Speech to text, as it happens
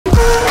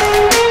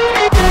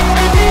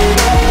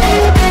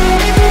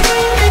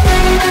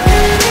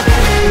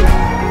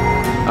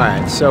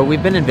So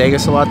we've been in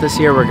Vegas a lot this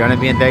year. We're gonna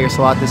be in Vegas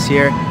a lot this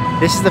year.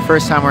 This is the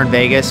first time we're in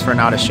Vegas for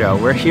not a show.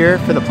 We're here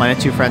for the Planet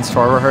 2 Friends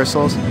tour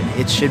rehearsals.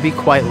 It should be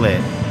quite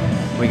lit.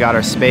 We got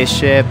our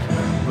spaceship,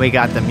 we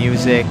got the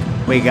music,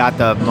 we got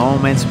the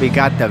moments, we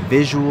got the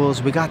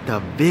visuals, we got the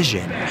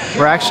vision.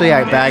 We're actually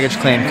at baggage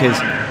claim because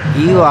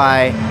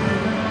Eli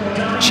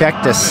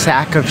checked a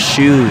sack of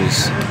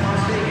shoes.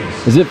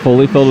 Is it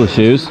fully filled with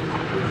shoes?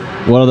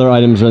 What other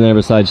items are in there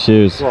besides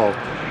shoes? Well,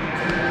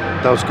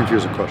 that was a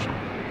confusing question.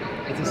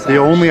 The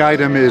only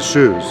item is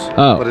shoes,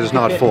 but it's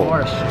not full.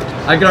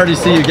 I can already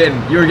see you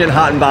were getting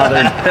hot and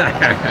bothered.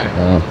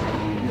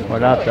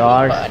 What up,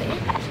 dog?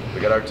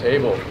 We got our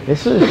table.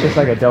 This is just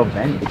like a dope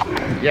venue.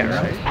 Yeah,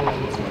 right.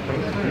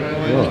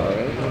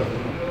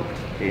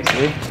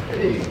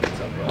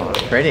 Oh,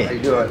 pretty. How you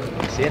doing?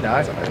 See it,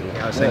 dog?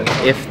 I was thinking,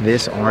 if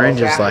this orange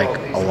is like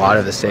a lot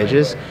of the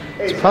stages,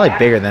 it's probably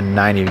bigger than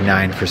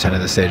 99%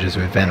 of the stages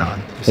we've been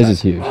on. This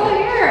is huge. Oh,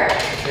 here.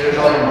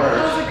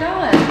 How's it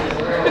going?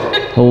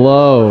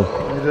 Hello.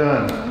 How you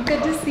doing?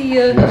 Good to see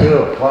you. You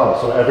too. Wow,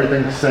 so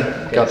everything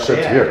got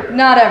shipped here.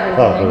 Not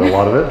everything. Oh, there's a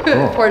lot of it?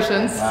 Cool.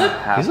 Portions.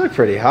 These look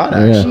pretty hot,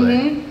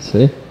 actually. Mm-hmm.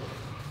 See?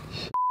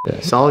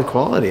 Solid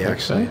quality,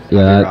 actually.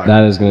 Yeah,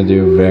 that is going to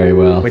do very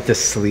well. With the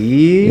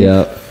sleeve?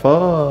 Yep.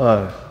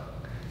 Fuck.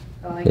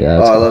 Yeah,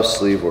 Oh, I love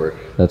sleeve work.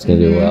 that's going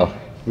to do well.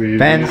 He's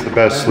Ben's the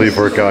best sleeve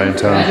work guy in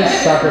town.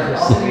 Sucker for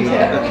sleeve.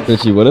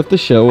 Richie, what if the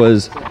show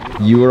was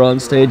you were on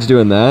stage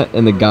doing that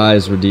and the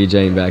guys were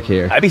DJing back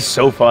here? That'd be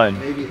so fun.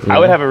 I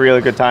would have a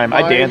really good time.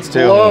 I dance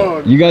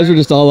too. You guys are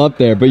just all up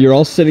there, but you're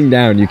all sitting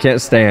down. You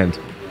can't stand.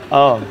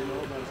 Oh.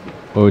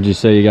 What would you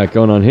say you got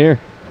going on here?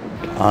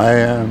 I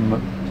am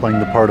playing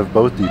the part of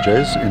both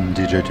DJs in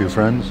DJ 2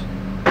 Friends.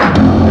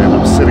 And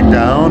I'm sitting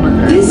down,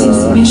 and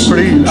it's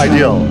pretty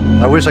ideal.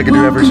 I wish I could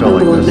do every show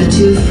like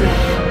this.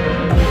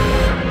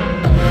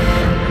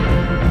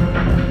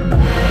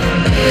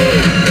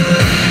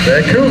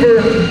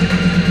 Vancouver,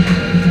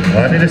 I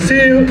need to see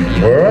you.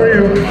 Where are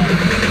you?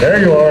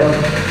 There you are.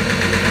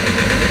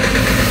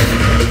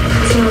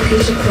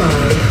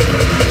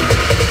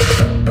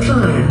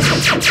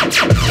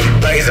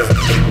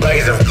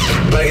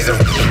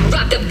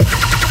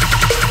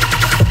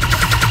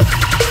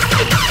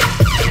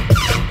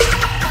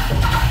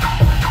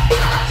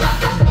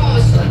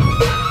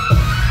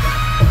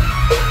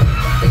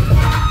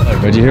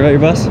 What'd you hear about your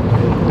bus?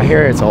 I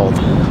hear it's old.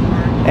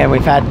 And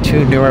we've had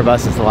 2 newer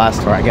buses the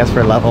last tour. I guess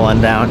we're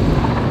leveling down.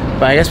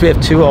 But I guess we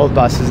have 2 old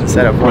buses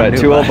instead of 1 Right, new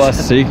 2 old bus.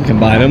 buses so you can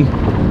combine them.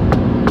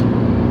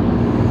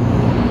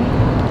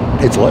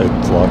 It's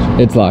locked.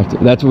 It's locked.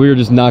 That's what we were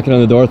just knocking on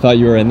the door, thought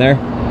you were in there.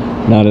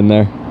 Not in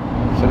there.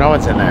 So no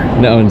one's in there.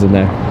 No one's in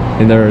there.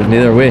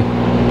 Neither are we.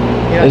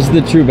 Yeah. This is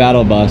the true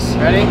battle bus.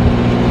 Ready? 3,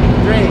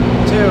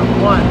 2,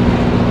 1.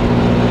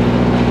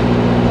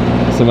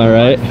 Am I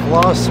right?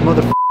 Floss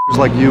motherfuckers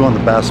like you on the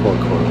basketball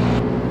court.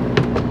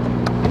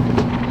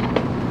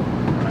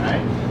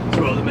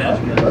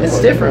 It's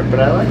different,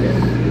 but I like it.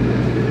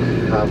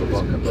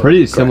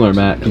 Pretty similar,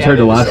 Matt, compared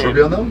to last year.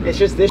 It's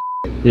just this.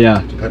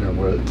 Yeah. Depending on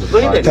where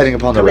Look at this. Depending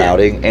upon the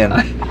routing and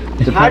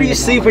How do you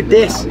sleep with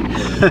this?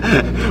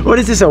 What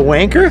is this, a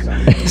wanker?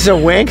 This is a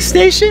wank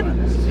station?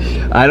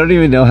 I don't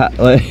even know how.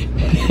 Like,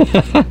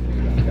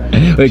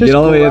 wait, get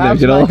all the way in there.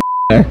 Get all the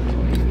way in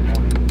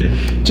there.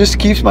 Just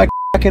keeps my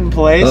in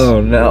place.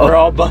 Oh no. For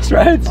all bus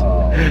rides.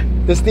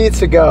 This needs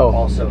to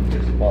go.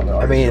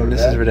 I mean, this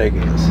is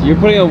ridiculous. You're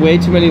putting on way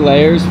too many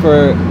layers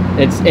for.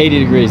 It's 80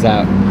 degrees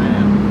out.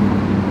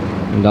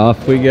 And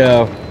off we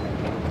go. These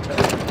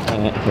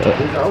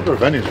outdoor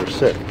venues are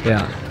sick.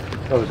 Yeah.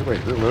 Oh,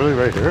 wait, literally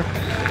right here?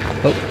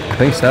 Oh, I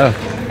think so.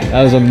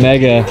 That was a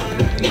mega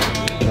jam.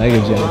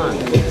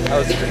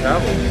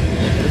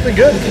 It's been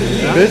good.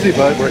 Busy,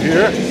 but we're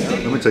here.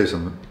 Let me tell you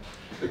something.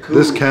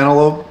 This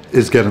cantaloupe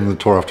is getting the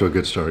tour off to a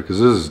good start because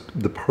this is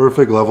the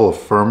perfect level of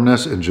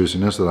firmness and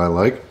juiciness that I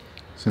like.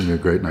 It's gonna be a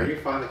great night.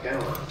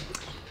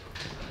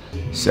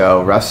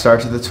 So, rough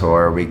start to the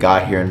tour. We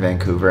got here in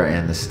Vancouver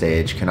and the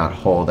stage cannot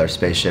hold our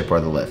spaceship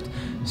or the lift.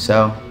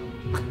 So,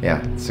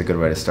 yeah, it's a good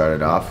way to start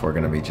it off. We're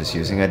gonna be just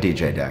using a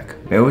DJ deck.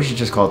 Maybe we should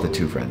just call it the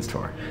 2 Friends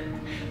tour.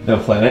 No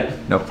planet.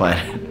 No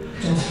planet.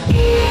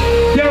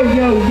 Yo,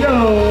 yo,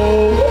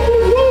 yo!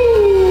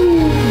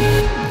 Woo-hoo-hoo!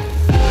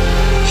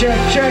 Check,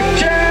 check,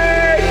 check!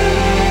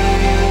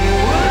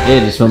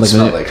 It just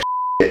smelled like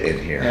shit in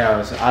here. Yeah,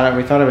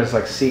 we thought it was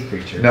like sea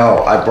creatures.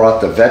 No, I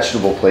brought the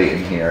vegetable plate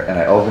in here and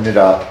I opened it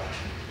up.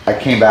 I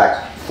came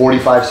back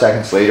 45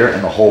 seconds later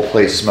and the whole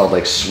place smelled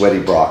like sweaty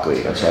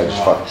broccoli. And so I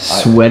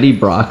just sweaty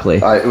broccoli.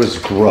 it was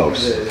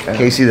gross.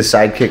 Casey the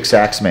sidekick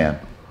sax man.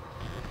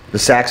 The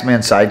sax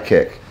man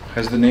sidekick.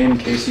 Has the name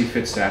Casey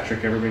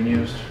Fitzpatrick ever been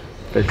used?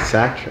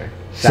 Fitzpatrick.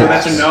 So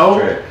that's a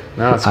no?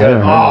 No, it's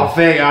good. Oh,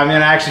 thank you. I mean,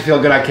 I actually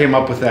feel good I came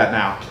up with that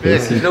now.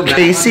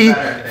 Casey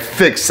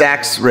fix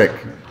sax Rick.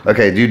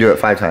 Okay, do you do it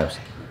 5 times?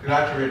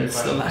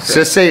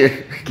 Just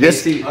say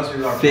Casey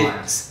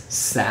fix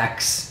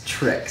sax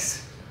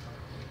tricks.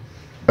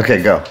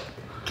 Okay, go.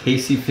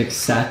 Casey fix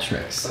sax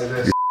tricks.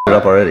 You it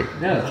up already.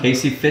 No,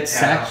 Casey fits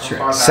sax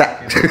tricks.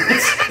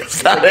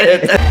 It's not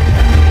it.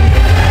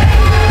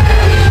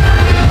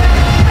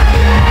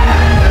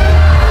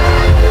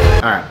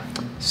 All right.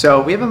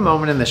 So we have a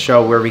moment in the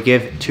show where we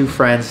give two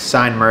friends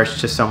signed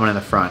merch to someone in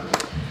the front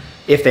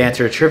if they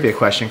answer a trivia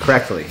question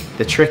correctly.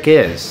 The trick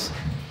is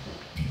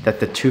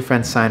that the two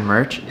friends signed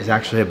merch is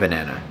actually a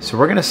banana. So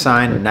we're gonna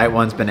sign Night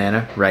One's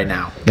banana right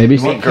now. Maybe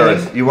You want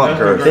girth. You want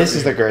girth. This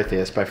is the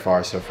girthiest by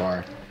far so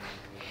far.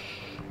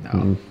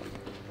 No.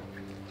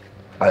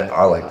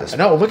 I like this.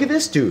 No, look at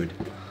this dude.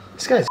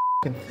 This guy's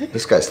f***ing thick.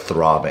 This guy's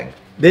throbbing.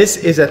 This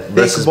is a thick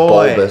This is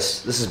boy.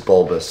 bulbous. This is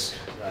bulbous.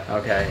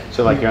 Okay.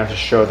 So like you have to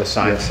show the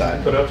sign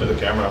side. Put it up to the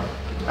camera.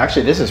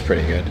 Actually, this is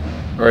pretty good.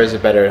 Or is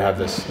it better to have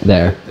this?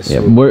 there. This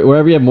Yeah, swoop?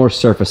 wherever you have more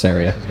surface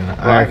area.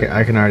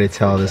 I can already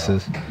tell this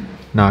is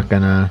not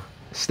gonna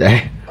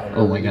stay.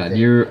 Oh my god,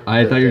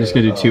 I thought you were just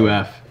gonna do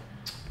 2F.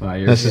 Wow,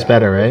 This is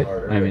better, right?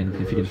 I mean,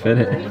 if you can fit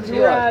it.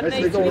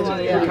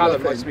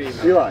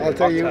 I'll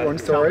tell you one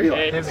story.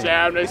 Hey,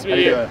 Sam, nice to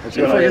meet you.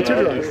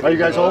 Are you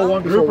guys all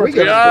one group? Or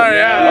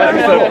Yeah.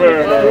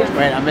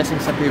 Wait, I'm missing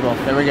some people.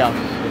 There we go.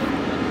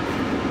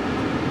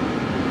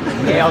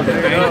 Nailed it.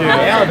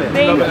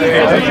 Nailed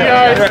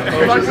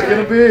it. Where's it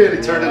gonna be? And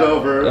he turned it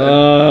over.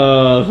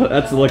 Oh,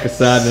 that's a look of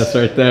sadness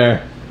right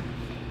there.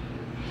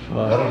 I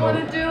want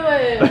to do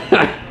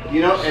it.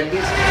 You know, and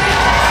these.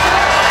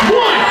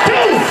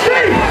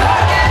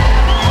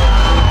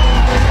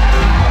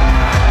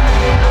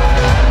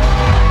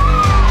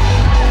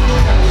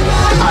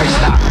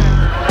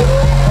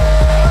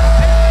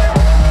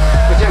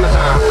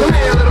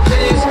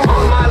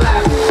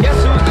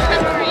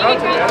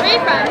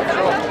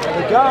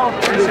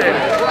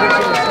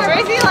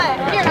 Where's he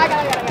at? Here, I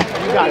got it.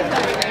 You got it.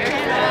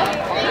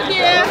 Thank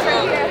you.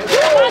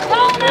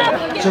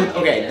 So,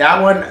 okay,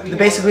 that one,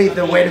 basically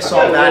the way to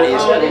solve that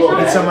is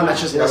with someone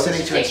that's just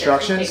listening to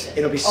instructions,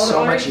 it'll be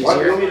so much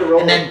easier.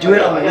 And then do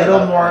it a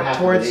little more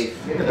towards the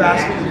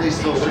basket.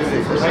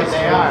 Right,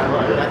 they are.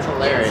 Look, that's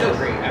hilarious.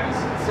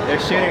 They're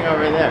shooting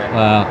over there.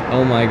 Wow,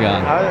 oh my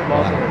god. How are they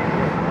both?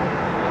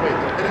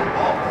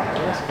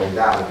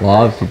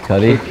 Love, Kid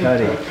Cudi.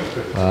 Cuddy.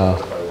 Wow.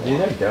 Dude,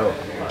 they're dope.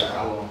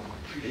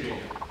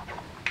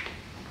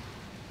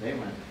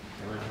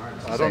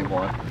 I don't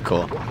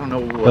Cool. know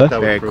what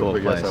that Very would cool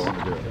prove, but yes, place. I want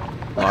to do it.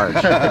 Large.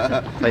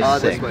 Place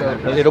is sick.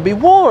 It'll be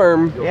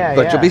warm, Yeah,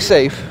 but yeah. you'll be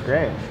safe.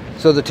 Great.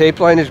 So the tape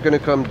line is going to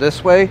come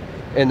this way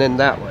and then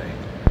that way.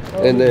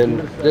 And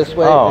then this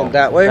way Oh, and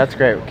that way. that's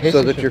great. Casey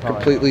So that should you're probably-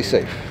 completely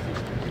safe.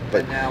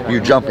 But you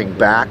jumping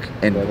back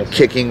and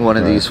kicking one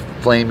of these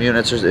flame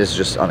units is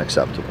just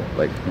unacceptable.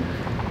 Like,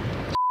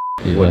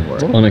 Yeah,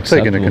 it's Take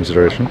unacceptable. into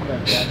consideration.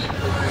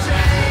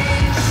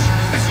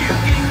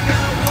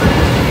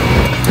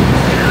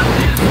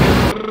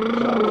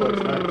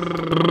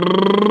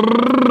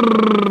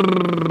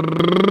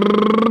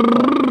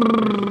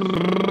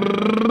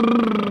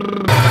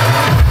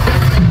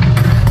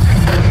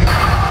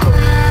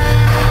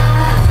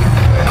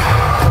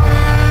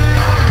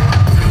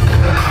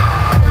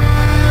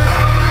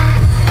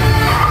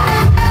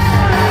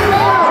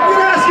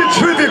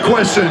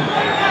 Question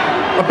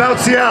about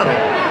Seattle.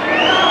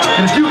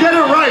 And if you get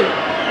it right,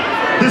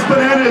 this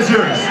banana is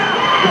yours.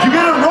 If you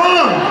get it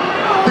wrong,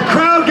 the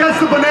crowd gets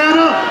the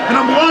banana and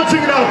I'm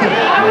launching it out there.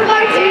 I would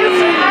like to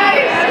use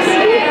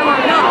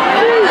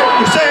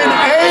You're saying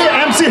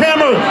A, MC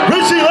Hammer.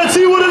 Richie, let's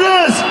see what it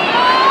is.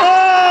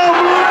 Oh,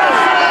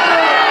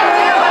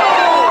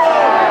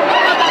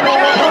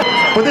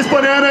 but this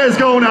banana is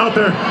going out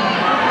there.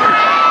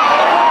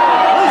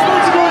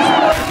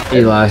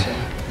 Eli,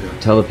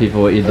 tell the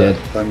people what you did.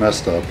 I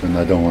messed up and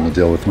I don't want to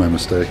deal with my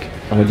mistake.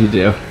 What'd you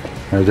do?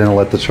 I didn't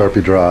let the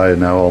Sharpie dry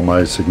and now all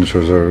my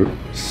signatures are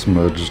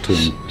smudged.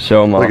 And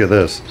Show them off. look at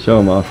this. Show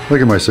them off.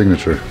 Look at my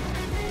signature.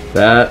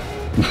 That.